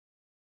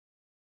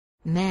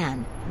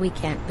Man, we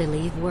can't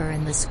believe we're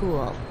in the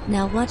school.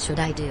 Now what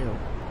should I do?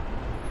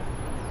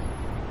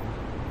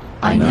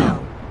 I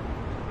know.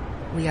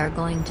 We are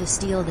going to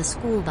steal the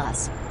school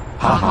bus.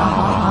 Ha ha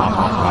ha ha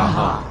ha ha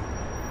ha.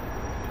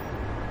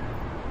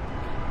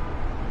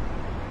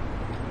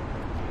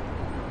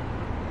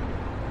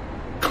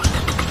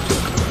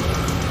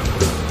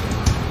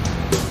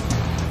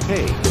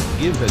 Hey,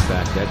 give it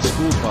back that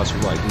school bus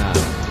right now.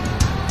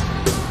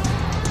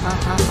 Ha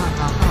ha ha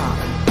ha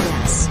ha.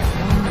 Yes.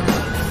 Oh no.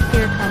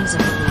 Here comes the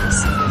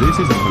police. This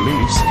is the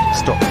police.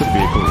 Stop the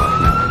vehicle right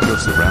now. You're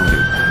surrounded.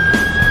 Oh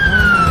no.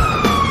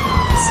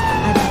 Boss,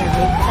 I better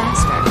make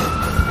faster.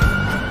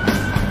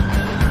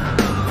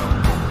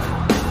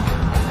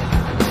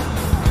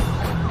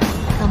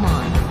 Come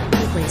on,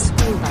 quickly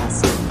school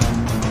bus.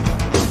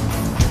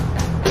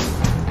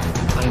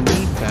 I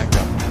need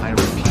backup. I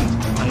repeat,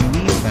 I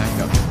need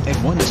backup. At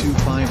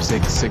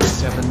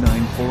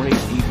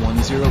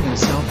 12566794810 in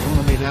South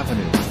Troublemakers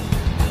Avenue.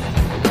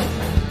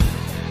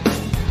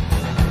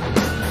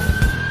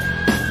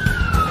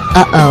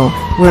 Uh-oh,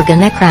 we're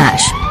gonna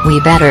crash. We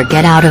better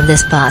get out of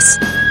this bus.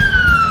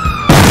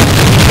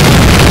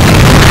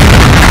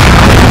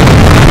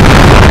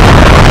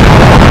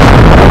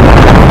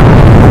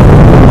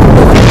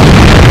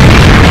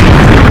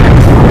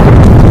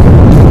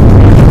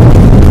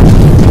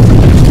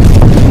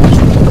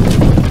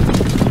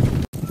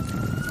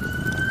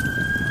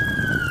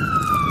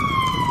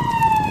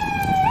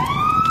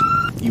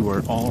 You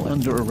are all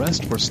under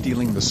arrest for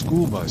stealing the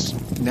school bus.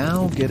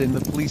 Now get in the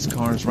police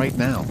cars right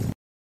now.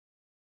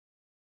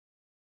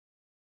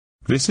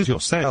 This is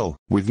your cell,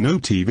 with no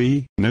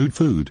TV, no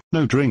food,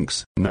 no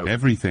drinks, no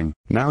everything.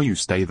 Now you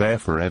stay there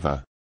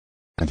forever.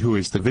 And who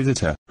is the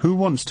visitor? Who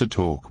wants to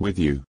talk with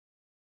you?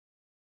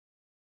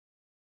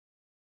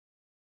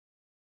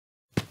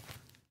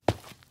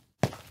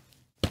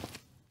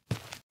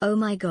 Oh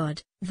my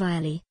god,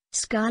 Viley,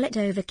 Scarlet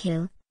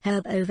Overkill,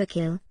 Herb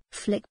Overkill,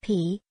 Flick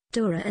P,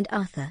 Dora and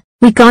Arthur.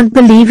 We can't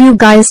believe you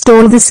guys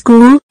stole the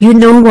school. You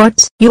know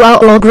what? You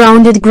are all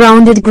grounded.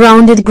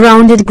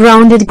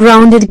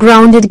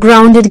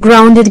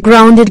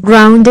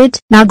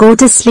 Now go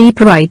to sleep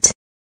right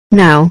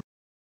now.